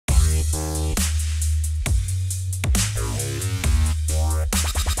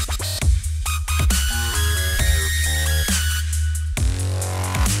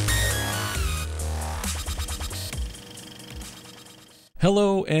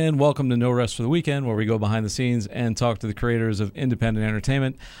Hello and welcome to No Rest for the Weekend, where we go behind the scenes and talk to the creators of independent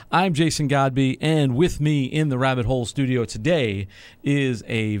entertainment. I'm Jason Godbey, and with me in the Rabbit Hole studio today is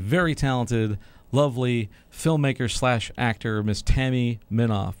a very talented, lovely filmmaker slash actor, Miss Tammy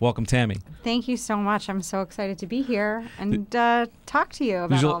Minoff. Welcome, Tammy. Thank you so much. I'm so excited to be here and talk to you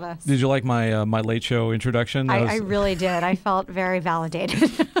about all this. Did you like my my late show introduction? I really did. I felt very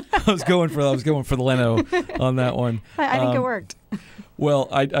validated. I was going for the Leno on that one. I think it worked. Well,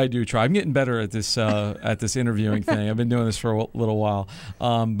 I do try. I'm getting better at this interviewing thing. I've been doing this for a little while.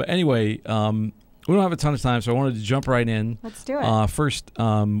 But anyway, we don't have a ton of time, so I wanted to jump right in. Let's do it. First,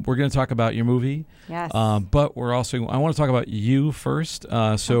 we're going to talk about your movie. Yes. But I want to talk about you first.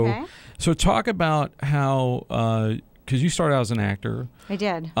 So talk about how, because you started out as an actor. I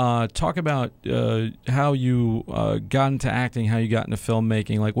did. Talk about how you got into acting, how you got into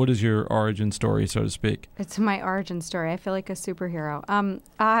filmmaking. Like, what is your origin story, so to speak? It's my origin story. I feel like a superhero.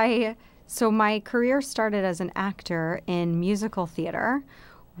 So my career started as an actor in musical theater,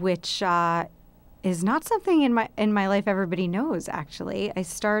 which is not something in my life everybody knows, actually. I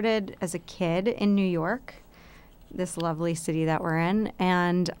started as a kid in New York, this lovely city that we're in,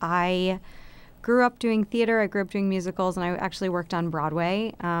 and I grew up doing theater. I grew up doing musicals, and I actually worked on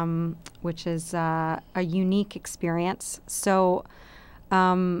Broadway, which is a unique experience. So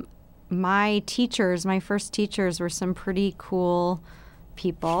my first teachers were some pretty cool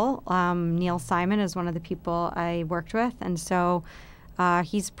people. Neil Simon is one of the people I worked with, and so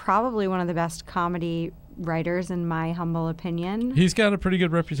he's probably one of the best comedy writers, in my humble opinion. He's got a pretty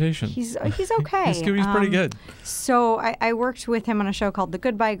good reputation. He's okay. He's pretty good. So I worked with him on a show called The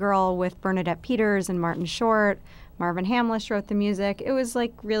Goodbye Girl with Bernadette Peters and Martin Short. Marvin Hamlish wrote the music. It was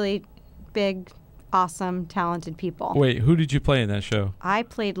like really big, awesome, talented people. Wait, who did you play in that show? I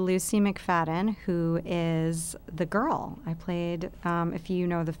played Lucy McFadden, who is the girl. I played, if you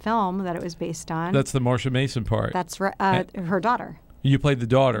know the film that it was based on. That's the Marsha Mason part. That's right. Her daughter. You played the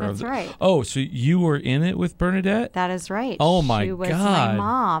daughter. That's right. Oh, so you were in it with Bernadette? That is right. Oh, my God. She was my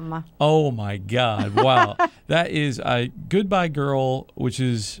mom. Oh, my God. Wow. That is Goodbye Girl, which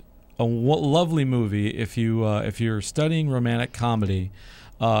is a lovely movie. If you're studying romantic comedy,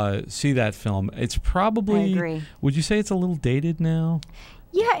 see that film. It's probably... I agree. Would you say it's a little dated now?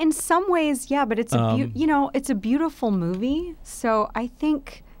 Yeah, in some ways, yeah. But it's it's a beautiful movie. So I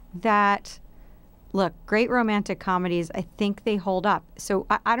think that... Look, great romantic comedies, I think they hold up. So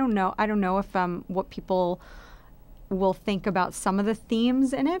I don't know. I don't know if what people will think about some of the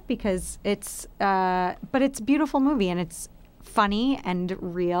themes in it, because it's but it's a beautiful movie, and it's funny and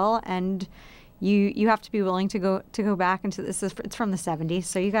real, and you have to be willing to go back into this. It's from the 70s,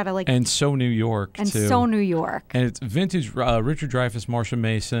 so you got to and so New York and too. so New York, and it's vintage Richard Dreyfuss, Marsha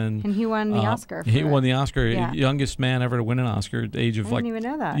Mason, and he won the Oscar. He won the Oscar, youngest man ever to win an Oscar at the age of I didn't even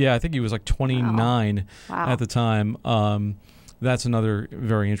know that. Yeah, I think he was like 29 Wow. at the time. That's another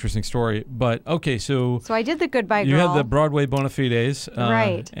very interesting story. But okay, so I did the Goodbye Girl. You had the Broadway bona fides,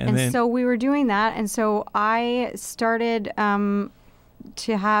 right? And then, so we were doing that, and so I started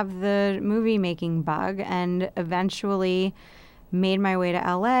to have the movie making bug, and eventually made my way to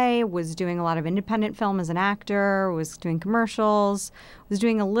LA, was doing a lot of independent film as an actor, was doing commercials, was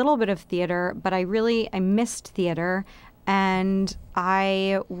doing a little bit of theater, but I missed theater, and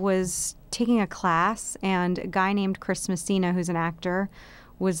I was taking a class, and a guy named Chris Messina, who's an actor,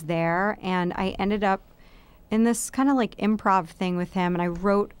 was there, and I ended up in this kind of like improv thing with him, and I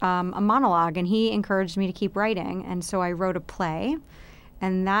wrote a monologue, and he encouraged me to keep writing, and so I wrote a play.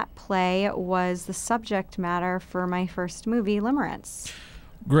 And that play was the subject matter for my first movie, Limerence.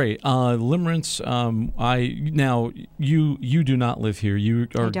 Great. Limerence, you do not live here. You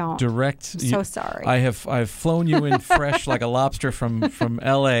are direct. I'm so sorry. I've flown you in fresh like a lobster from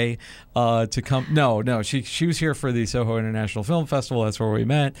LA to come. No, she was here for the Soho International Film Festival. That's where we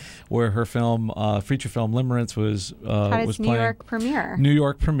met, where her film, feature film Limerence was playing. New York premiere. New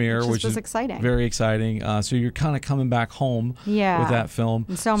York premiere, which was exciting. Very exciting. So you're kind of coming back home with that film.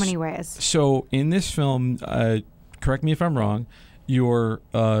 In so many ways. So in this film, correct me if I'm wrong, you're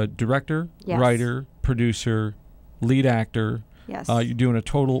director, writer, producer, lead actor. Yes. You're doing a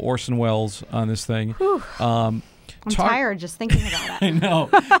total Orson Welles on this thing. I'm tired just thinking about it. I know.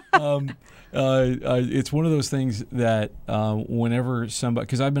 It's one of those things that whenever somebody,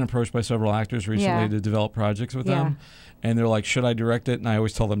 because I've been approached by several actors recently to develop projects with them, and they're like, should I direct it? And I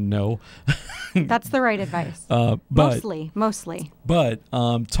always tell them no. That's the right advice. Mostly. But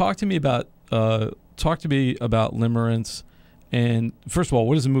talk to me about Limerence. And first of all,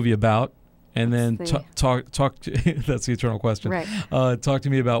 what is the movie about? And then talk. That's the eternal question. Right. Talk to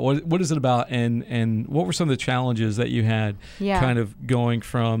me about what is it about, and what were some of the challenges that you had, kind of going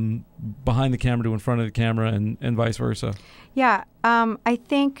from behind the camera to in front of the camera, and vice versa. Yeah. I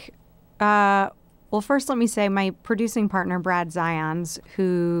think. Well, first, let me say my producing partner, Brad Zions,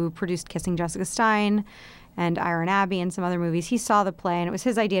 who produced Kissing Jessica Stein and Iron Abbey and some other movies, he saw the play, and it was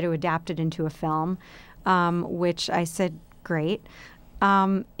his idea to adapt it into a film, which I said, great.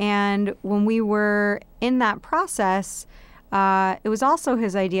 And when we were in that process, it was also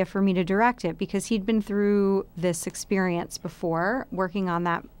his idea for me to direct it, because he'd been through this experience before, working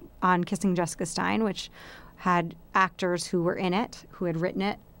on Kissing Jessica Stein, which had actors who were in it, who had written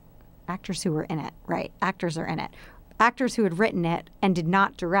it. Actors who were in it, right? Actors are in it. Actors who had written it and did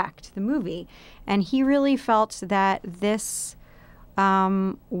not direct the movie. And he really felt that this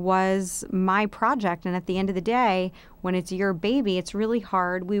was my project. And at the end of the day, when it's your baby, it's really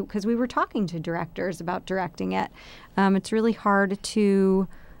hard. Because we were talking to directors about directing it. It's really hard to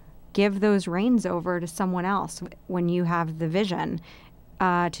give those reins over to someone else when you have the vision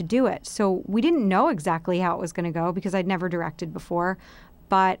to do it. So we didn't know exactly how it was going to go, because I'd never directed before.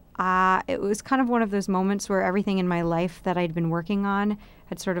 But it was kind of one of those moments where everything in my life that I'd been working on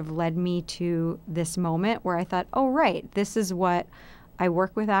had sort of led me to this moment where I thought, oh, right, this is what I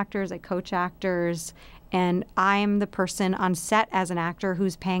work with actors, I coach actors, and I'm the person on set as an actor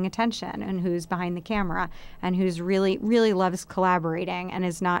who's paying attention and who's behind the camera and who's really, really loves collaborating and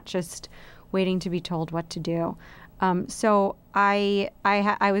is not just waiting to be told what to do. So I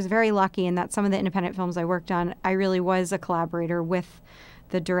was very lucky in that some of the independent films I worked on, I really was a collaborator with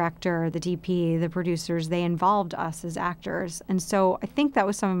the director, the DP, the producers. They involved us as actors. And so I think that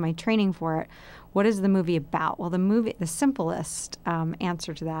was some of my training for it. What is the movie about? Well, the simplest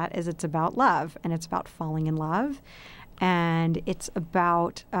answer to that is it's about love, and it's about falling in love. And it's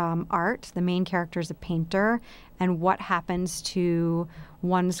about art. The main character is a painter, and what happens to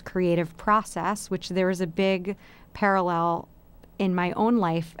one's creative process, which there is a big parallel in my own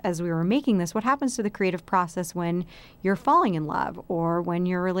life as we were making this. What happens to the creative process when you're falling in love or when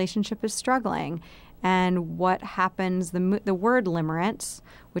your relationship is struggling? And what happens, the word limerence,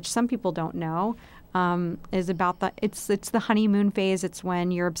 which some people don't know, is about it's the honeymoon phase. It's when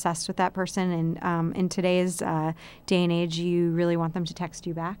you're obsessed with that person, and in today's day and age, you really want them to text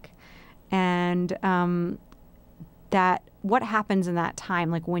you back. And that what happens in that time,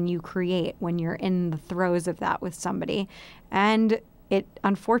 like when you create, when you're in the throes of that with somebody. And it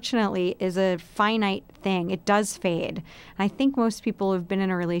unfortunately is a finite thing. It does fade. And I think most people who've been in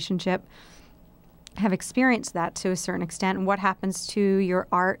a relationship have experienced that to a certain extent. And what happens to your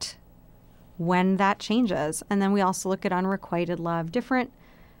art when that changes? And then we also look at unrequited love, different,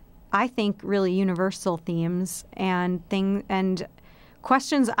 I think, really universal themes and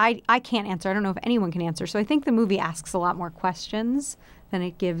questions I can't answer. I don't know if anyone can answer. So I think the movie asks a lot more questions than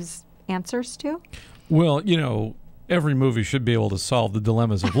it gives answers to. Well, every movie should be able to solve the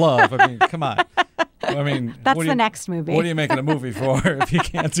dilemmas of love. I mean, come on. I mean, that's the next movie. What are you making a movie for if you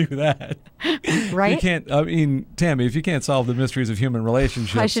can't do that? Right? You can't. I mean, Tammy, if you can't solve the mysteries of human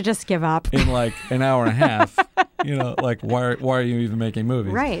relationships, I should just give up in like an hour and a half. Like why are you even making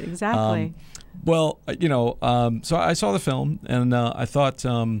movies? Right. Exactly. Well, so I saw the film, and I thought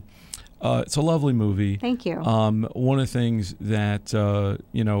it's a lovely movie. Thank you. One of the things that,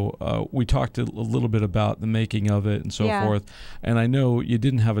 we talked a little bit about the making of it and so forth, and I know you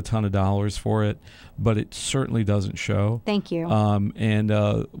didn't have a ton of dollars for it, but it certainly doesn't show. Thank you. And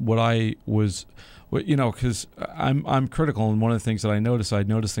what I was... because I'm critical, and one of the things that I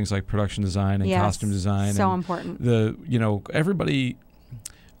noticed things like production design and costume design. So and important. Everybody...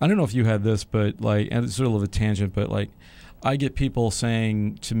 I don't know if you had this, but and it's sort of a tangent, but I get people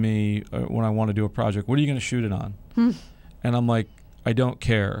saying to me when I want to do a project, "What are you going to shoot it on?" And I'm like, I don't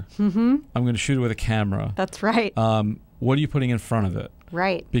care. Mm-hmm. I'm going to shoot it with a camera. That's right. What are you putting in front of it?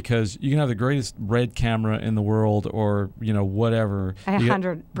 Right. Because you can have the greatest red camera in the world, or whatever. I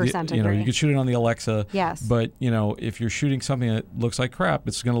 100% agree. You could shoot it on the Alexa. Yes. But if you're shooting something that looks like crap,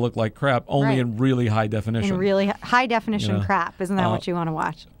 it's going to look like crap, only in really high definition. In really high definition crap, isn't that what you want to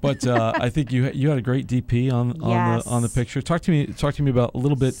watch? But I think you had a great DP on the picture. Talk to me about a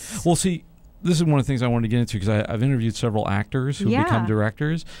little bit. Well, see. This is one of the things I wanted to get into, because I've interviewed several actors who become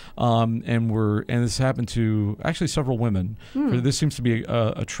directors, and this happened to actually several women. This seems to be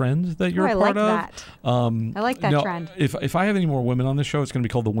a trend that you're a part of. I like that trend. If I have any more women on this show, it's going to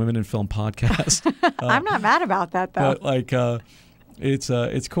be called the Women in Film Podcast. I'm not mad about that, though. But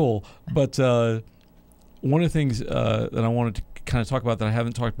it's cool. But one of the things that I wanted to kind of talk about that I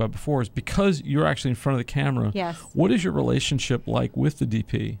haven't talked about before is, because you're actually in front of the camera. Yes. What is your relationship like with the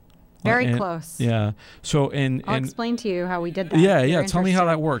DP? Very close. Yeah. So I'll explain to you how we did that. Yeah. Tell me how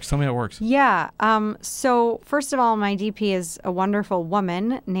that works. Yeah. So first of all, my DP is a wonderful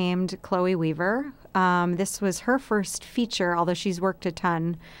woman named Chloe Weaver. This was her first feature, although she's worked a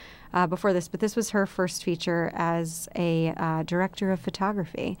ton before this, but this was her first feature as a director of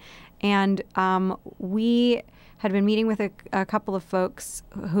photography. And we had been meeting with a couple of folks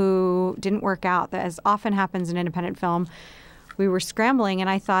who didn't work out, as often happens in independent film. We were scrambling, and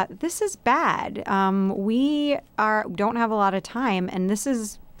I thought, this is bad. We don't have a lot of time, and this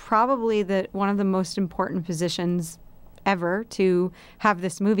is probably one of the most important positions ever to have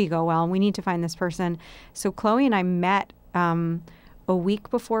this movie go well, and we need to find this person. So Chloe and I met a week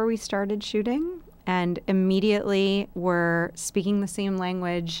before we started shooting, and immediately were speaking the same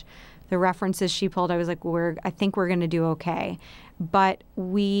language. The references she pulled, I was like, I think we're going to do okay. But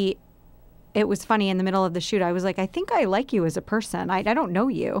it was funny, in the middle of the shoot, I was like, I think I like you as a person. I don't know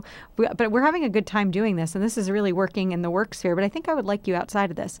you, but we're having a good time doing this, and this is really working in the work sphere, but I think I would like you outside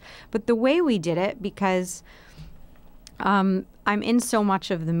of this. But the way we did it, because I'm in so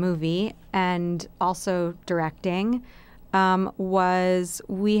much of the movie and also directing, was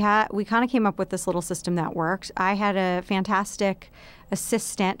we kind of came up with this little system that worked. I had a fantastic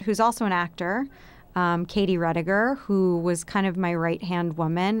assistant who's also an actor, Katie Rediger, who was kind of my right-hand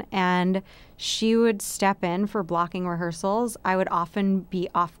woman, and she would step in for blocking rehearsals. I would often be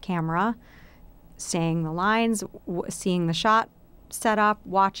off camera, saying the lines, seeing the shot set up,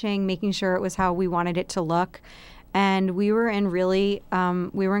 watching, making sure it was how we wanted it to look. And we were in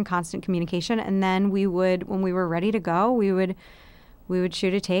constant communication. And then when we were ready to go, we would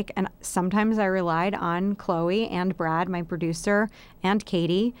shoot a take. And sometimes I relied on Chloe and Brad, my producer, and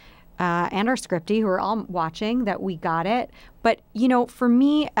Katie, and our scriptie, who were all watching, that we got it. But, for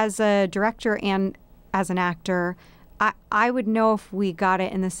me as a director and as an actor, I would know if we got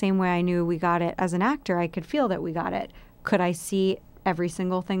it in the same way I knew we got it as an actor. I could feel that we got it. Could I see every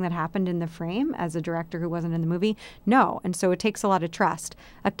single thing that happened in the frame as a director who wasn't in the movie? No. And so it takes a lot of trust.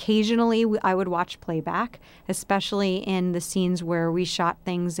 Occasionally, I would watch playback, especially in the scenes where we shot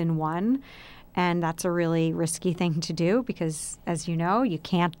things in one. And that's a really risky thing to do because, as you know, you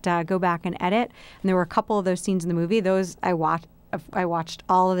can't go back and edit. And there were a couple of those scenes in the movie. Those I watched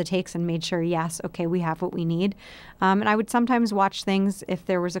all of the takes and made sure, yes, okay, we have what we need. And I would sometimes watch things if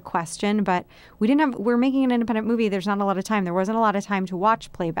there was a question, but we're making an independent movie. There's not a lot of time. There wasn't a lot of time to watch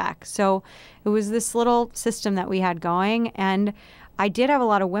playback. So it was this little system that we had going. And I did have a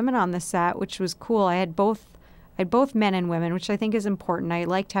lot of women on the set, which was cool. I had both men and women, which I think is important. I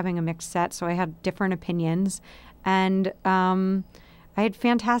liked having a mixed set, so I had different opinions. And I had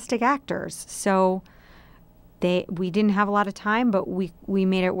fantastic actors. So we didn't have a lot of time, but we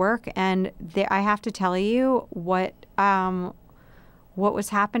made it work. And I have to tell you what was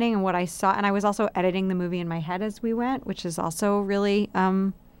happening and what I saw. And I was also editing the movie in my head as we went, which is also really,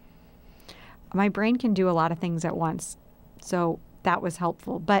 my brain can do a lot of things at once. So that was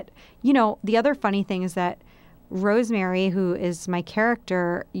helpful. But, the other funny thing is that Rosemary, who is my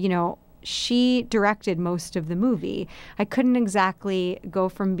character, she directed most of the movie. I couldn't exactly go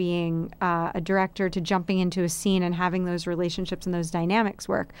from being a director to jumping into a scene and having those relationships and those dynamics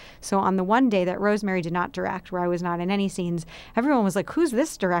work. So on the one day that Rosemary did not direct, where I was not in any scenes, everyone was like, who's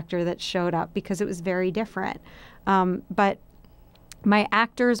this director that showed up? Because it was very different. But my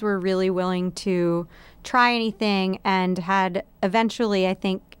actors were really willing to try anything and had eventually, I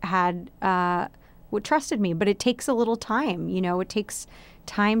think, trusted me. But it takes a little time. It takes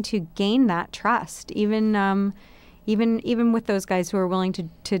time to gain that trust, even with those guys who are willing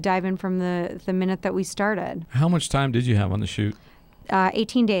to dive in from the minute that we started. How much time did you have on the shoot?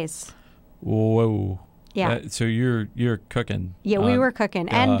 18 days. Whoa. Yeah. So you're cooking. Yeah, we were cooking,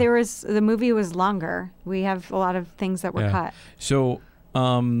 and the movie was longer. We have a lot of things that were cut. So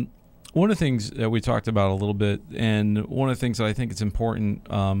one of the things that we talked about a little bit, and one of the things that I think it's important.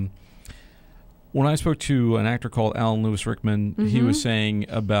 When I spoke to an actor called Alan Lewis Rickman, he was saying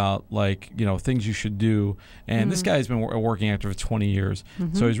about things you should do. And this guy's been a working actor for 20 years,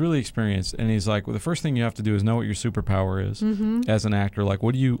 so he's really experienced. And he's like, well, the first thing you have to do is know what your superpower is as an actor. Like,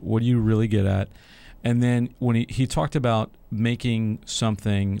 what do you really get at? And then when he talked about making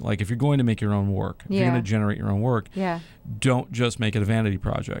something, like if you're going to make your own work, if you're going to generate your own work, don't just make it a vanity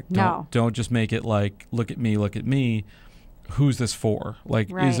project. Don't just make it like, look at me. Who's this for?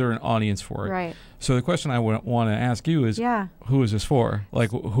 Like, is there an audience for it? Right. So the question I want to ask you is, who is this for?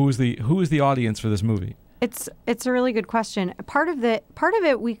 Like, who is the audience for this movie? It's a really good question. Part of it,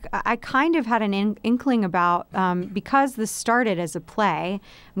 I kind of had an inkling about because this started as a play.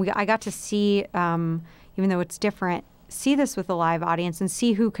 I got to see, even though it's different, see this with a live audience and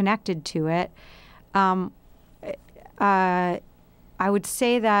see who connected to it, I would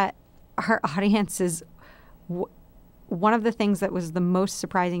say that our audience is one of the things that was the most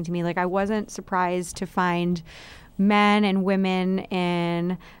surprising to me. Like, I wasn't surprised to find men and women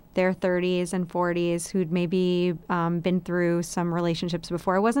in their 30s and 40s who'd maybe been through some relationships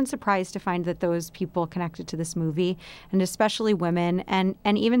before. I wasn't surprised to find that those people connected to this movie, and especially women, and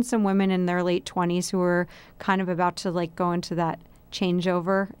even some women in their late 20s who were kind of about to like go into that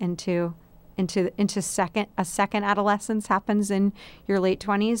changeover into a second adolescence happens in your late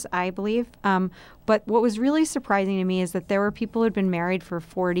 20s, I believe. But what was really surprising to me is that there were people who'd been married for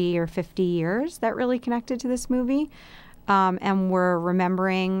 40 or 50 years that really connected to this movie. And were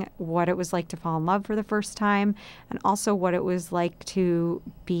remembering what it was like to fall in love for the first time, and also what it was like to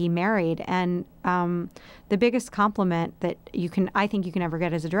be married. And the biggest compliment that I think you can ever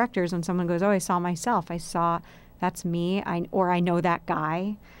get as a director is when someone goes, "Oh, I saw myself. That's me. I know that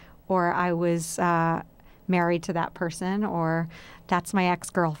guy, or I was married to that person, or that's my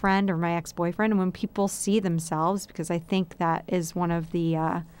ex-girlfriend or my ex-boyfriend." And when people see themselves, because I think that is one of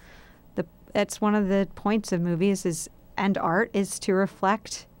it's one of the points of movies and art is to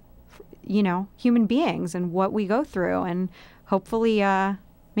reflect, human beings and what we go through, and hopefully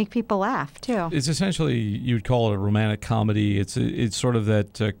make people laugh too. It's essentially, you'd call it a romantic comedy. It's sort of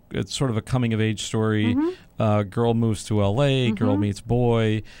that. It's sort of a coming of age story. Mm-hmm. Girl moves to L.A. Mm-hmm. Girl meets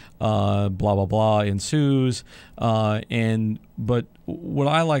boy. Blah blah blah ensues. But what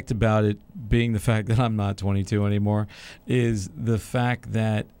I liked about it, being the fact that I'm not 22 anymore, is the fact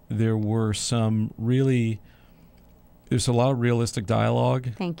that there's a lot of realistic dialogue.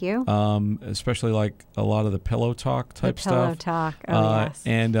 Thank you. Especially like a lot of the pillow talk type stuff. Pillow talk. Oh, yes.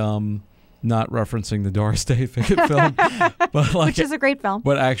 And not referencing the Doris Day film, but like, which is a great film.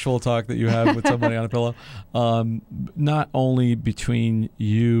 But actual talk that you have with somebody on a pillow. Not only between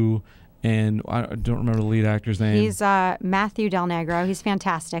you and I don't remember the lead actor's name. He's Matthew Del Negro. He's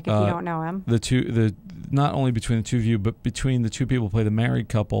fantastic if you don't know him. Not only between the two of you, but between the two people who play the married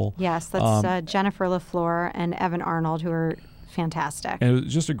couple. Yes, that's Jennifer LaFleur and Evan Arnold, who are fantastic. And it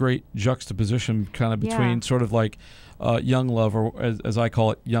was just a great juxtaposition kind of between sort of like young love, or as I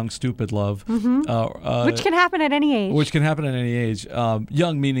call it, young stupid love. Mm-hmm. Which can happen at any age.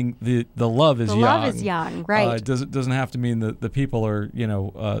 Young meaning the love is young. The love is young, right. It doesn't have to mean that the people are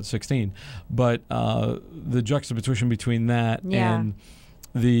 16. But the juxtaposition between that and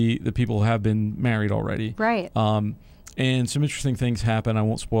the people who have been married already. Right. And some interesting things happen. I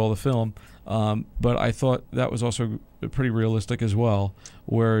won't spoil the film. But I thought that was also pretty realistic as well,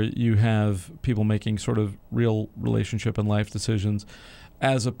 where you have people making sort of real relationship and life decisions,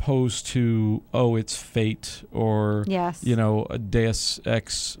 as opposed to, it's fate, or, a deus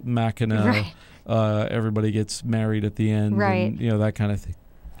ex machina, everybody gets married at the end, and, that kind of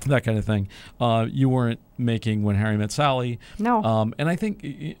thing. You weren't making When Harry Met Sally. No. And I think,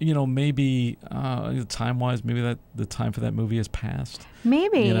 maybe time-wise, maybe that the time for that movie has passed.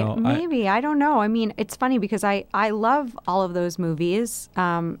 Maybe. I don't know. I mean, it's funny because I love all of those movies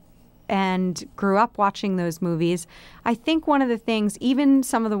and grew up watching those movies. I think one of the things, even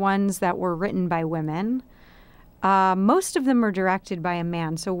some of the ones that were written by women, most of them are directed by a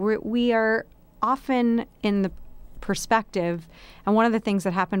man. So we are often in the perspective, and one of the things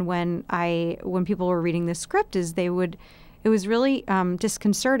that happened when people were reading the script is it was really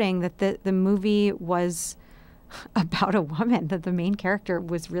disconcerting that the movie was about a woman, that the main character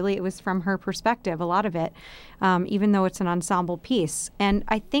it was from her perspective, a lot of it, even though it's an ensemble piece. And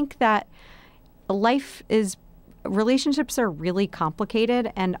I think that relationships are really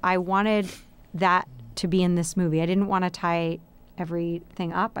complicated, and I wanted that to be in this movie. I didn't want to tie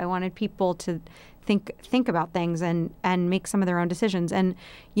everything up. I wanted people to think about things and make some of their own decisions. And,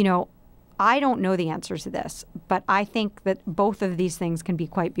 I don't know the answers to this, but I think that both of these things can be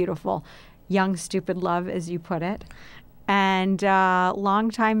quite beautiful. Young, stupid love, as you put it, and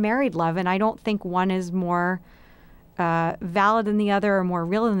long-time married love. And I don't think one is more valid than the other or more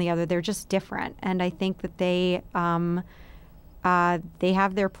real than the other. They're just different. And I think that they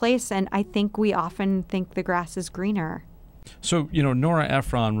have their place. And I think we often think the grass is greener. So, Nora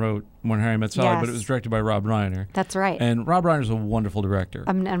Ephron wrote When Harry Met Sally, but it was directed by Rob Reiner. That's right. And Rob Reiner's a wonderful director.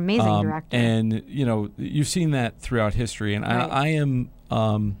 An amazing director. And, you've seen that throughout history. And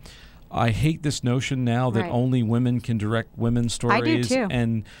I hate this notion now that only women can direct women's stories. I do too.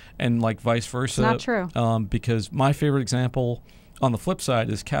 And like vice versa. It's not true. Because my favorite example on the flip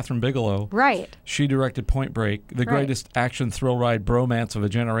side is Catherine Bigelow. Right. She directed Point Break, the greatest action thrill ride bromance of a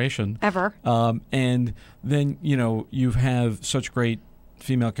generation. Ever. And then, you have such great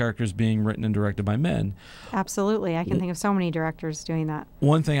female characters being written and directed by men. Absolutely. I can think of so many directors doing that.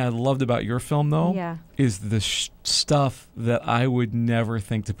 One thing I loved about your film, though, is the stuff that I would never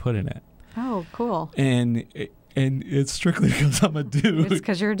think to put in it. Oh, cool. And it's strictly because I'm a dude. It's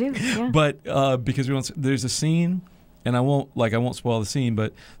because you're a dude, yeah. But because there's a scene, and I won't spoil the scene,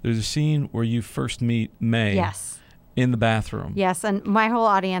 but there's a scene where you first meet May. Yes. In the bathroom. Yes, and my whole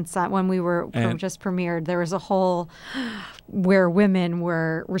audience, when we were just premiered, there was a whole where women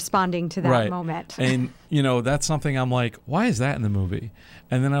were responding to that moment. And, that's something I'm like, why is that in the movie?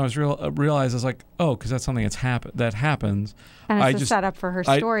 And then I was realized I was like, oh, because that's something that happens. And it's a setup for her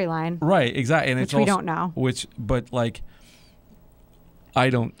storyline. Right, exactly. And which we don't know. But like, I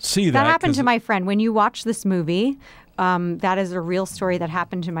don't see that. That happened to my friend. When you watch this movie, that is a real story that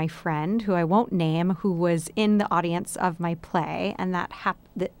happened to my friend, who I won't name, who was in the audience of my play, and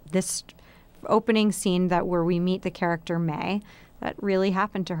this opening scene where we meet the character May, that really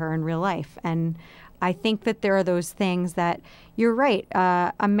happened to her in real life. And I think that there are those things that you're right.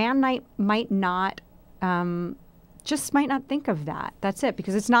 A man might not think of that. That's it,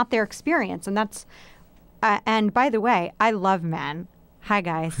 because it's not their experience, and that's. And by the way, I love men. Hi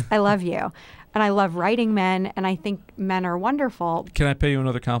guys, I love you. And I love writing men, and I think men are wonderful. Can I pay you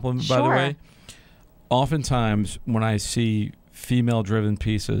another compliment, by the way? Oftentimes, when I see female-driven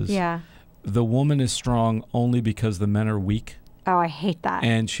pieces, the woman is strong only because the men are weak. Oh, I hate that.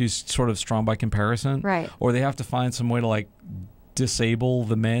 And she's sort of strong by comparison. Right. Or they have to find some way to, like, disable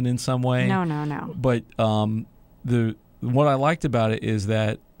the men in some way. No. But what I liked about it is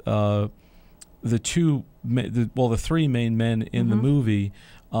that the three main men in the movie,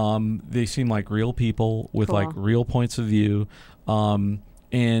 they seem like real people with like real points of view,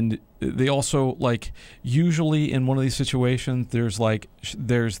 and they also, like, usually in one of these situations there's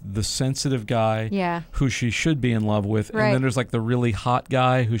the sensitive guy who she should be in love with, and then there's like the really hot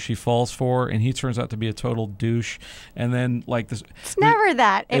guy who she falls for, and he turns out to be a total douche, and then like this. It's never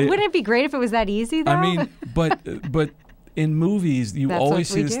that. Wouldn't it be great if it was that easy though? I mean, but in movies, you always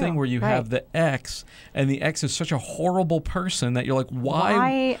see this thing where you have the ex, and the ex is such a horrible person that you're like,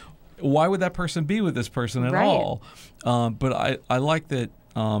 why would that person be with this person at all? But I like that.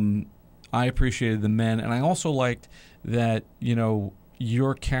 I appreciated the men, and I also liked that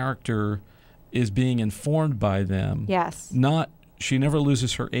your character is being informed by them. Yes. She never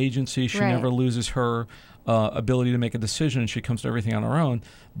loses her agency. She never loses her ability to make a decision. She comes to everything on her own,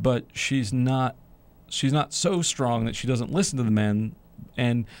 but she's not so strong that she doesn't listen to the men,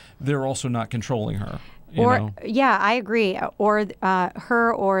 and they're also not controlling her. Yeah, I agree. Or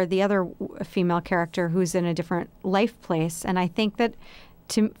her or the other female character who's in a different life place. And I think that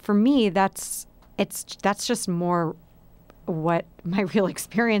for me, that's just more what my real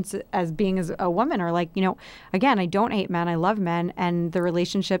experience as a woman are like. Again, I don't hate men. I love men, and the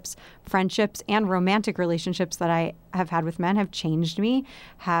relationships, friendships, and romantic relationships that I have had with men have changed me,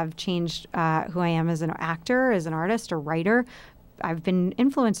 have changed who I am as an actor, as an artist, or writer. I've been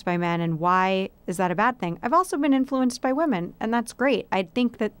influenced by men, and why is that a bad thing? I've also been influenced by women, and that's great. I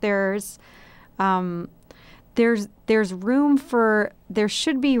think that there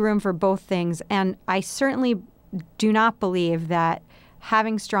should be room for both things, and I certainly do not believe that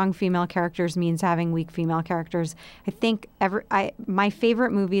having strong female characters means having weak female characters. I think my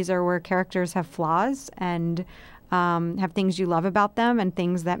favorite movies are where characters have flaws and have things you love about them and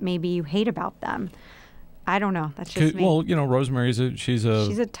things that maybe you hate about them. I don't know. That's just me. Well, Rosemary's she's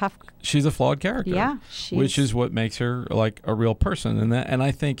a flawed character. Yeah, which is what makes her like a real person. And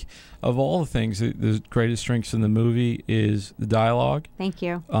I think of all the things, the greatest strengths in the movie is the dialogue. Thank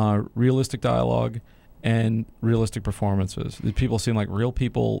you. Realistic dialogue and realistic performances. The people seem like real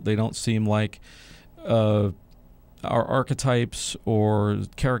people. They don't seem like our archetypes or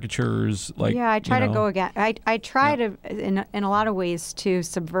caricatures. Like, I try to go again. I try to in a lot of ways to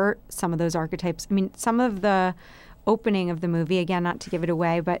subvert some of those archetypes. I mean, some of the opening of the movie, again, not to give it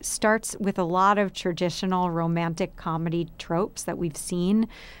away, but starts with a lot of traditional romantic comedy tropes that we've seen.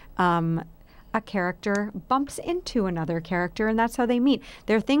 A character bumps into another character, and that's how they meet.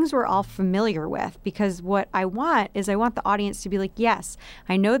 They're things we're all familiar with, because what I want the audience to be like, yes,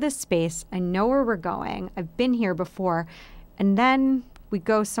 I know this space. I know where we're going. I've been here before. And then we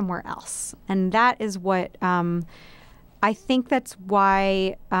go somewhere else. And that is what I think that's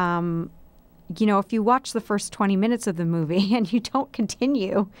why, if you watch the first 20 minutes of the movie and you don't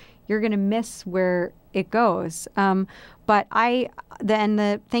continue, you're going to miss where it goes. Thank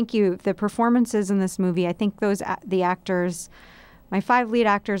you. The performances in this movie, I think the actors, my 5 lead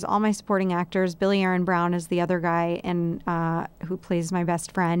actors, all my supporting actors, Billy Aaron Brown is the other guy who plays my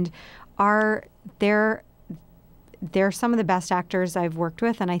best friend, they're some of the best actors I've worked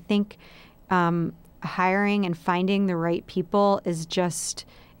with, and I think hiring and finding the right people is just,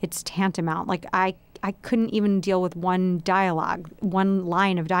 it's tantamount. Like I couldn't even deal with one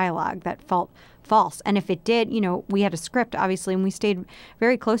line of dialogue that felt false. And if it did, you know, we had a script, obviously, and we stayed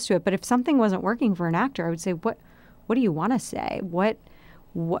very close to it. But if something wasn't working for an actor, I would say, what do you want to say?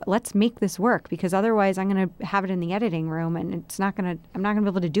 Let's make this work, because otherwise I'm going to have it in the editing room and I'm not going to be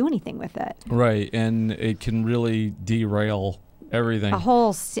able to do anything with it. Right. And it can really derail everything. A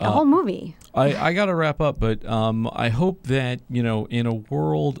whole movie. I got to wrap up, but I hope that, you know, in a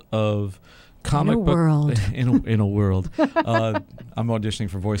world of comic book world. in a world I'm auditioning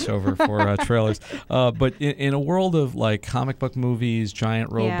for voiceover for trailers, but in a world of like comic book movies,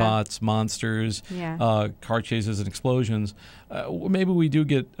 giant robots, monsters, car chases and explosions, maybe we do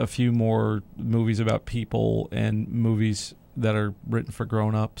get a few more movies about people and movies that are written for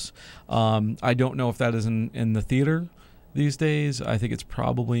grown-ups. I don't know if that is in the theater these days. I think it's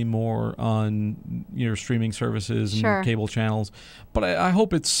probably more on streaming services and cable channels, but I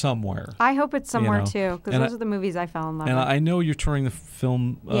hope it's somewhere. I hope it's somewhere too, because those are the movies I fell in love with. And I know you're touring the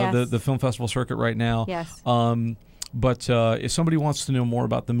film the film festival circuit right now. Yes. But if somebody wants to know more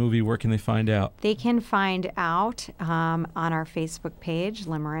about the movie, where can they find out? They can find out on our Facebook page,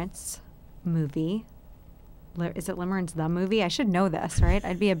 Limerence Movie. Is it Limerence the Movie? I should know this, right?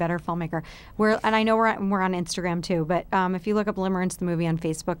 I'd be a better filmmaker. And I know we're on Instagram too. But if you look up Limerence the Movie on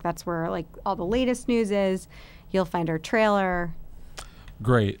Facebook, that's where like all the latest news is. You'll find our trailer.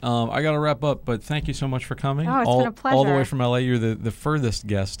 Great. I got to wrap up, but thank you so much for coming. Oh, it's been a pleasure. All the way from LA. You're the furthest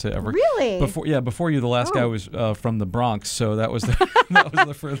guest to ever. Really? Before you, the last guy was from the Bronx, so that was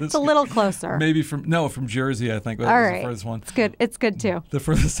the furthest. It's a little closer. Maybe from Jersey, I think. That was the furthest one. It's good. It's good too. The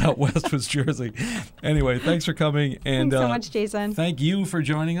furthest out west was Jersey. Anyway, thanks for coming. And thanks so much, Jason. Thank you for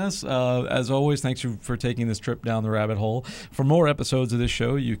joining us. As always, thanks for taking this trip down the rabbit hole. For more episodes of this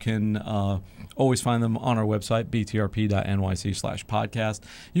show, you can always find them on our website, btrp.nyc/podcast.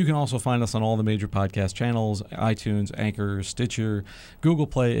 You can also find us on all the major podcast channels, iTunes, Anchor, Stitcher, Google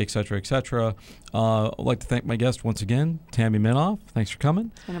Play, etc., etc. I'd like to thank my guest once again, Tammy Minoff. Thanks for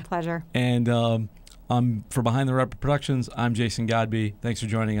coming. It's been a pleasure. And for Behind the Rapper Productions, I'm Jason Godbey. Thanks for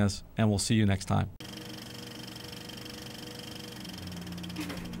joining us, and we'll see you next time.